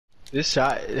This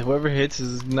shot, whoever hits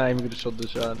is not even gonna show the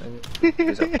shot.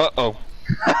 Uh-oh.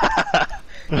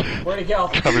 Where'd he go?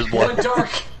 Covers blood. Went dark.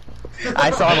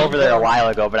 I saw him over there a while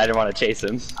ago, but I didn't want to chase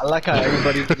him. I like how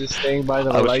everybody's just staying by the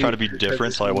light. I was trying to be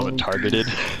different so I wasn't targeted.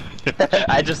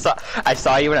 I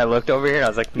saw you when I looked over here and I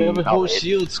was like, You have a whole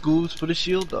shield, Scoobs. Put a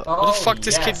shield up. Oh, Where the fuck does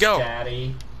this kid go?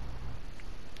 Daddy.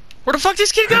 Where the fuck does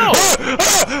this kid go?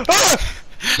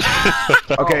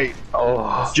 Okay,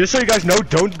 just so you guys know,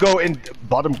 don't go in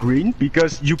bottom green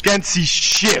because you can't see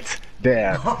shit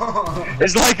there.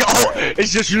 It's like,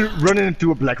 it's just you running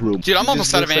into a black room. Dude, I'm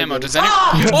almost out of ammo. Does any?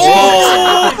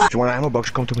 Oh! If you want an ammo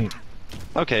box, come to me.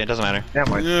 Okay, it doesn't matter.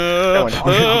 Never mind.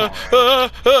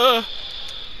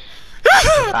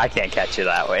 I can't catch you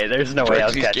that way. There's no way I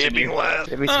was Prexy's catching gaming you. lab.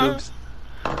 Hit me, Scoops.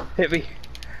 Hit me.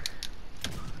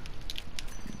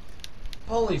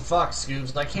 Holy fuck,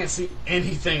 Scoobs. I can't see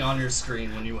anything on your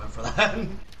screen when you went for that. Where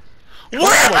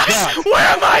am I? Where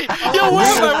am I? Yo, where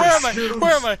am I? Where am I?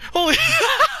 Where am I? Holy.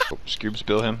 Scoobs,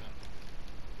 bill him.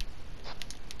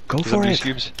 Go for it.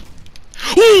 Scoobs.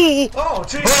 Oh,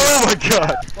 Jesus. Oh my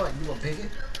god. What, you a bigot?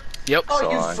 Yep.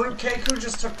 Oh, you fruitcake who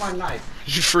just took my knife?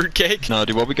 You fruitcake? No,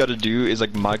 dude, what we gotta do is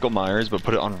like Michael Myers, but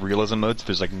put it on realism mode so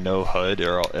there's like no HUD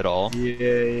at all.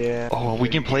 Yeah. Oh, we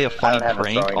can play a funny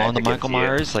prank on the Michael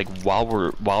Myers, like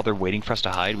while they're waiting for us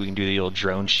to hide, we can do the little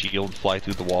drone shield fly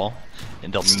through the wall,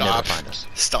 and they'll never find us.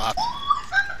 Stop.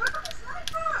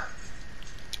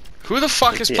 Who the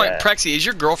fuck is playing Prexy? Is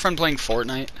your girlfriend playing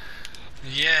Fortnite?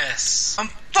 Yes. I'm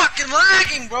fucking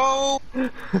lagging, bro!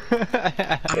 I'm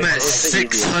at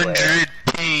 600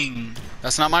 ping.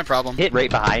 That's not my problem. Hit right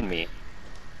behind me.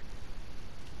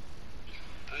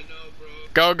 I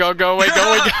know, bro. Go, wait,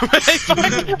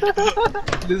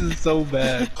 This is so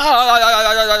bad.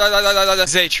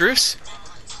 Zay, truce?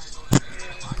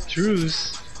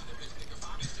 Truce.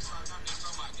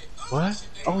 What?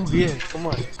 Oh yeah, come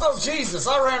on. Oh, Jesus,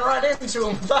 I ran right into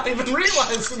him without even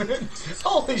realizing it.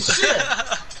 Holy shit.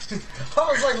 I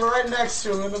was like right next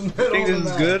to him in the middle Think of the this is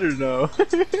map. good or no?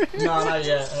 No, not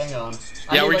yet. Hang on.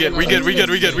 Yeah, we good.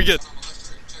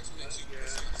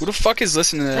 Who the fuck is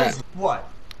listening to Hey, that? what?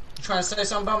 You trying to say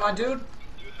something about my dude?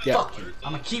 Yeah. Fuck you.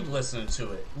 I'm gonna keep listening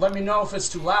to it. Let me know if it's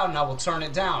too loud and I will turn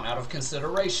it down out of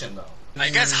consideration, though. Are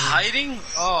you guys hiding?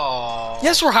 Oh.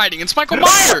 Yes, we're hiding. It's Michael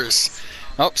Myers.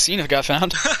 Oh, Cena got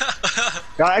found.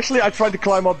 Yeah, actually, I tried to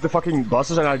climb up the fucking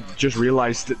buses and I just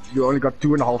realized that you only got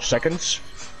 2.5 seconds.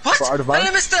 What? For out of How did I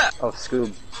bounds. miss that? Oh,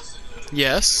 Scoob.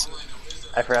 Yes.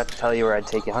 I forgot to tell you where I'd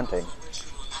take you hunting.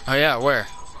 Oh yeah, where?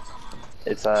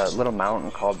 It's a little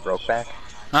mountain called Brokeback.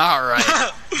 Alright.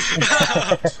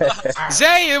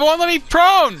 Zay, it won't let me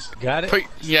prone! Got it?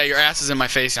 Yeah, your ass is in my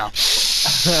face now.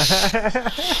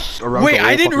 Around Wait, the I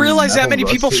whole didn't fucking realize that map many on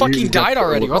people Rust, fucking you died got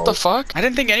already. What the overhaul. fuck? I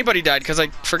didn't think anybody died because I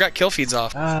forgot kill feeds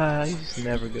off. He's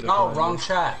never gonna. Oh, wrong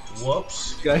chat.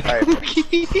 Whoops. Fuck you,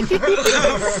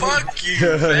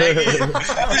 faggot.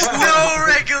 There's no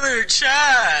regular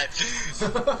chat.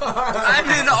 I'm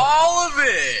in all of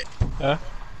it. Huh?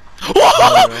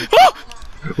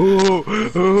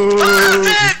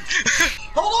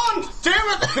 Hold on! Damn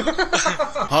it!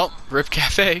 Oh, RIP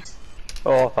Cafe.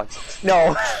 Oh, fuck.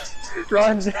 No!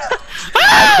 Run!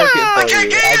 I can't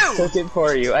get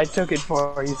you! I took it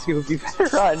for you, Scoob. You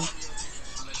better run.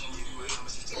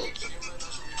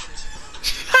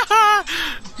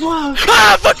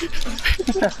 Ah, fuck!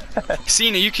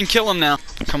 Cena, you can kill him now.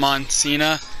 Come on,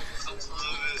 Cena.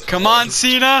 Come on,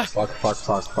 Cena! Fuck. Get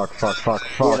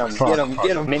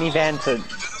him. Minivan to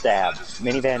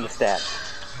stab.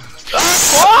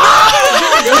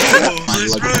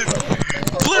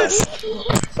 Bliss!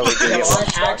 I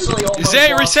actually almost Zay,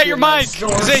 lost reset you your in that mic!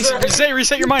 storm. Zay,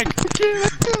 reset your mic!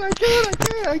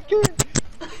 I can't.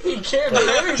 You can't do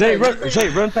anything. Zay,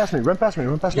 run past me.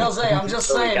 Yo, Zay, I'm just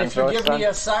saying, if you give me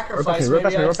a sacrifice, Run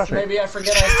past me. maybe I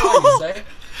forget I saw you, Zay.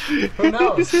 Who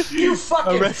knows? You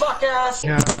fucking fuck ass!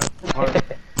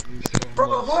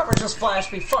 Bro, whoever just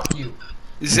flashed me, fuck you.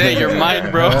 Zay, your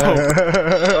mic, bro.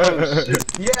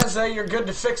 Yeah, Zay, you're good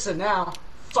to fix it now.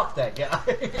 Fuck that guy.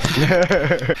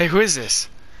 Hey, who is this?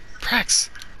 Prex.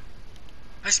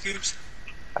 Hi, Scoops.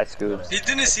 Hi, Scoob. He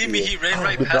didn't see me, he ran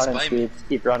right Keep past running, by me. Scoob.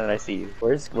 Keep running, I see you.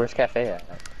 Where's Cafe at?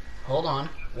 Hold on.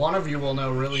 One of you will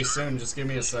know really soon. Just give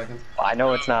me a second. I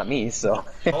know it's not me, so.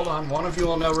 Hold on. One of you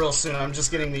will know real soon. I'm just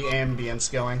getting the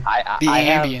ambience going. I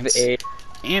ambience. have a...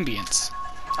 Ambience.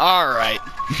 Alright.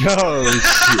 Oh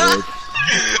shit.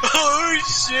 Oh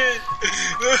shit!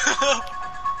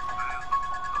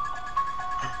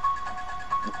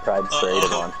 Tried straight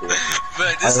it onto you.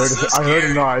 But this is so I heard a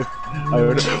scary. knife. I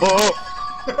heard it. Oh!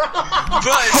 But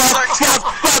it sucks.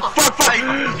 Fuck!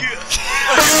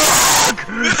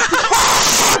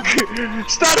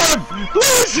 Stun him!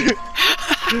 Please!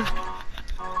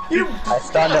 You I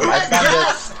stunned him. I stunned him.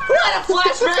 gas! Who had a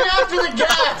flashbang after the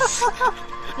gas?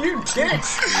 You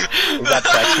dicks! We got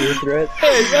Prexy through it.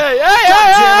 Hey, hey, hey, God hey, damn it,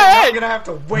 hey, I'm hey! gonna have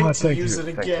to wait to thank use you,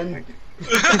 it thank again.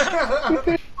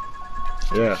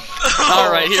 Yeah.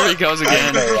 Alright, here he goes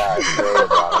again.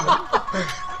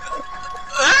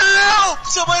 Help!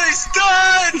 Somebody's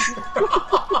done!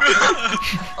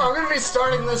 I'm gonna be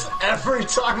starting this every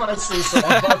time I see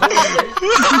someone, by the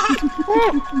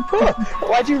way.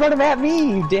 Why'd you run him at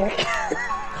me, you dick?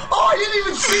 Oh, I didn't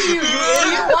even see you, you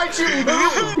idiot! Why'd you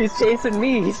move? He's chasing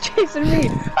me. He's chasing me.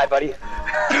 Hi, buddy.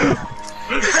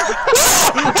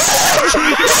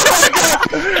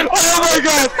 Oh my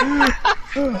god!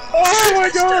 Oh my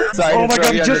god! Sorry Oh to my throw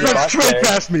god, he you just under the ran bus straight there.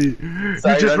 past me! He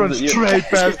Sorry, just ran you- straight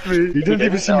past me! He didn't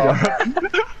even see me.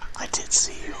 I did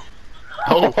see you.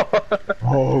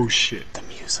 Oh shit. The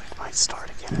music might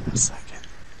start again in a second.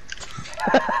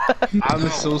 I'm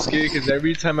so scared because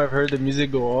every time I've heard the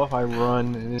music go off, I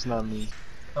run and it's not me.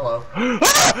 Hello.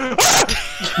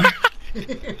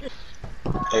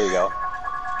 There you go.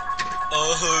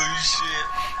 Oh shit.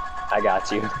 I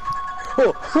got you.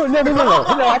 Oh,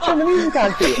 no, I turned the music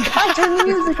on for you. I turned the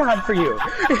music on for you.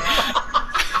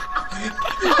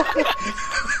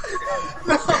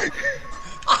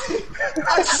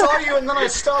 I saw you and then I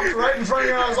stopped right in front of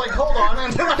you and I was like, hold on,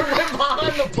 and then I went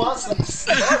behind the bus and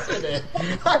started it.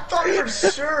 I thought for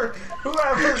sure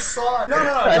whoever saw it. No,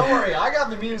 don't worry, I got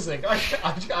the music.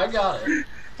 I got it.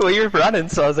 Well, you were running,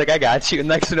 so I was like, I got you. And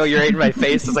next to know, you're right in my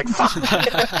face. I was like,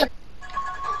 fuck.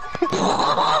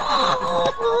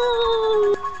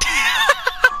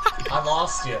 I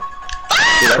lost you.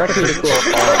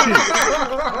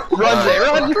 Run, Zay,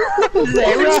 run!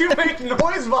 Why did you make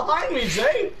noise behind me,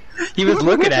 Jay? He was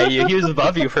looking at you. He was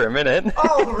above you for a minute.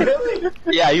 Oh, really?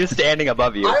 Yeah, he was standing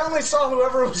above you. I only saw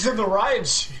whoever was in the riot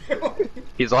shield.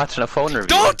 He's watching a phone review.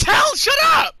 Don't tell! Shut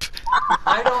up!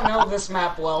 I don't know this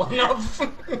map well enough.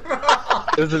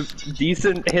 It was a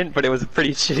decent hint, but it was a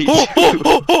pretty shitty.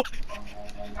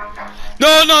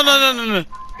 No.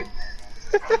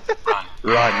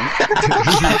 Run.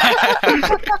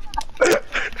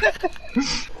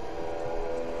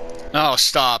 Oh,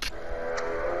 stop.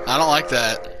 I don't like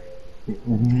that.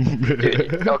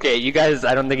 Dude, okay, you guys,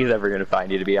 I don't think he's ever gonna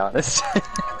find you, to be honest.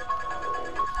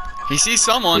 He sees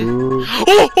someone.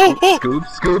 Scoop.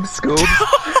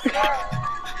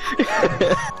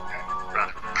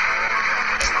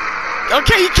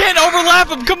 Okay, you can't overlap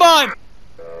him, come on!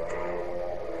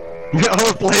 Yeah, I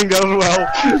was playing that as well.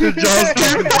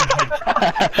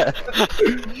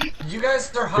 You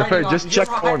guys are hiding just check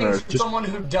you're corners. hiding from someone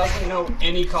who doesn't know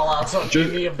any callouts on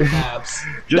any of the maps.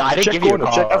 Just I didn't check give you a corner,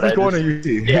 call check out, every I corner just-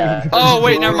 you see. Yeah. Oh,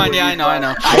 wait, never mind. Yeah, I know.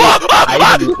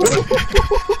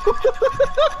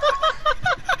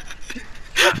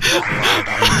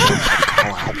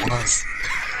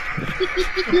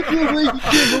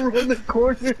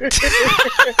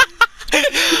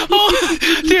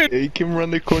 Oh, dude. Yeah, he can run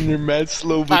the corner mad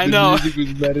slow, but I know. the music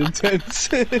was mad intense.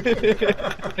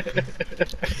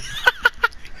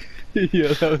 Yeah,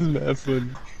 that was mad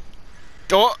fun.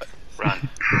 Don't.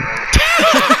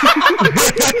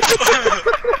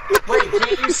 Wait,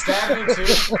 can't you stab me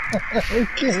too? I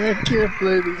can't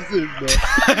play this in, man.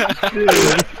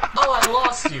 Oh, I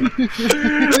lost you.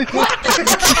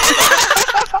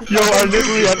 Yo, I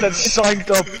literally had that synced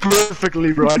up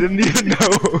perfectly, bro. I didn't even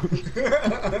know.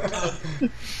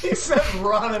 He said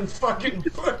run and fucking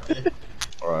put it.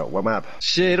 Alright, what map?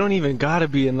 Shit, it don't even gotta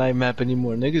be a night map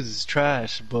anymore. Niggas is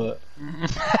trash, but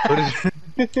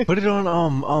put it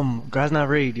on Guys Not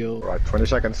Radio. Alright, 20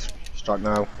 seconds. Start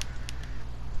now.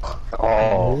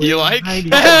 Oh. You like?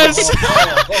 Yes!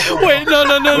 Wait, no,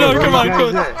 come on,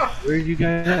 come on. Where you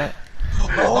guys at?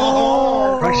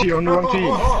 Oh, Prexy, you're on the wrong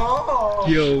team.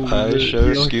 Yo, I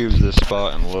show Scoobs this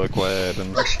spot and look what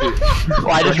happens. Well,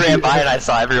 I just ran by and I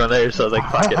saw everyone there, so I was like,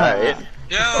 fuck it, alright.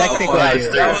 Yo, Technically, I was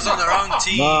I third. was on the wrong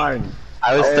team. 9,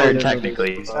 I was third, 8,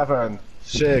 technically. 7,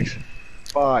 6,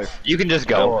 5, You can just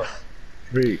go. 4,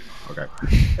 3. Okay.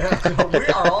 we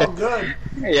are all good.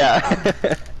 Yeah.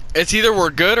 It's either we're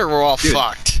good or we're all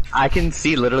fucked. I can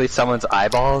see literally someone's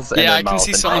eyeballs and Yeah, their I can mouth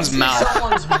see and someone's I see mouth.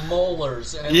 someone's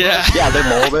molars. And it Yeah. Yeah, their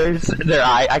molars, their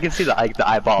eye. I can see the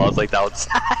eyeballs like the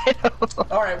outside.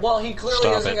 Alright, well, he clearly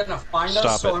Stop isn't it. gonna find Stop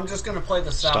us, so it. I'm just gonna play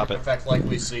the sound Stop it. effect like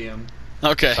we see him.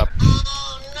 Okay. Stop.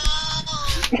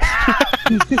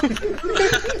 Brown,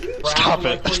 Stop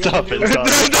like it, we're stop gonna it, do. stop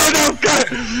it. No, God!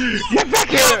 Get back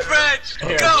Go, here! French!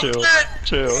 Here. Go, Chill, French!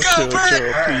 chill, Go, chill,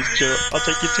 French! please chill. I'll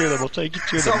take you to them, I'll take you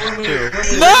to So them, when we, chill. when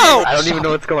we No! I don't even know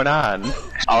what's going on.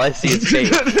 All I see is face.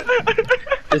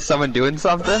 Is someone doing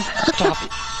something? Stop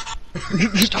it.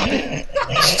 Stop it.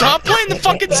 Stop playing the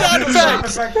fucking sound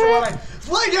effects!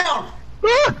 Lay down!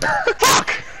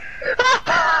 Fuck!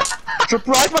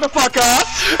 Surprise, motherfucker!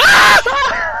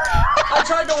 I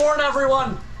tried to warn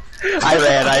everyone. I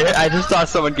ran. I just saw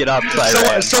someone get up, so I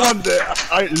ran. Someone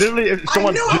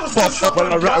just popped up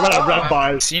when I ran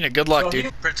by. Cena, good luck,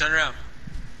 dude. Brett, turn around.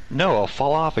 No, I'll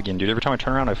fall off again, dude. Every time I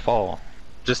turn around, I fall.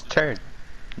 Just turn.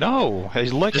 No,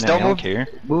 he's looking Just at me. don't I move. don't care.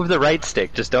 Move the right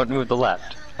stick. Just don't move the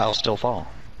left. I'll still fall.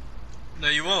 No,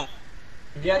 you won't.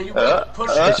 Yeah, you push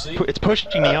it, see? It's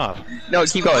pushing me off. No,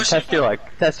 keep going. Test your luck.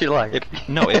 Test your luck.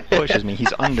 No, it pushes me.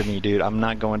 He's under me, dude. I'm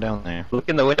not going down there. Look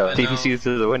in the window. See if he sees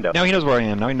through the window. Now he knows where I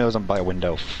am. Now he knows I'm by a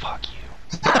window. Fuck you.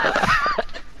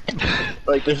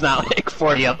 Like there's not like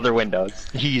 40 other windows.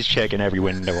 He's checking every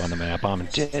window on the map. I'm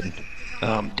dead.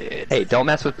 I'm dead. Hey, don't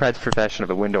mess with Pred's profession of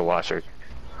a window washer.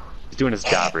 He's doing his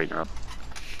job right now.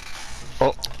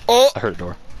 Oh! I heard a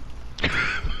door.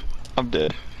 I'm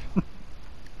dead.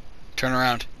 Turn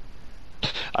around.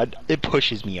 It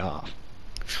pushes me off.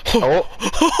 Oh!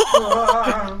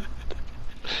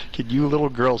 Can you little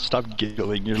girl stop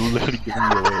giggling? You're literally giving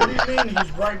me away. What do you mean?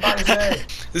 He's right by his head.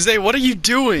 Zay, what are you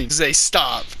doing? Zay,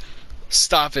 stop.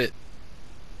 Stop it.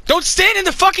 Don't stand in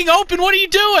the fucking open! What are you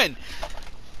doing?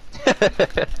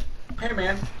 Hey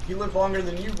man, he lived longer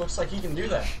than you. Looks like he can do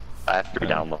that. I have to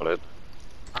re-download it.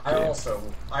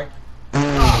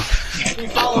 He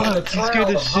followed the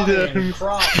trail of honey and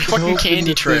crop. Fucking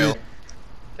candy trail.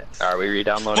 Are we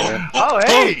re-downloading it? Oh,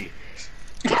 hey!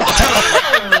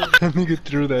 Let me get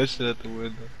through that shit at the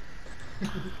window.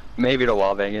 Maybe to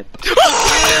wall bang it.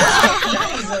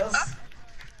 Jesus.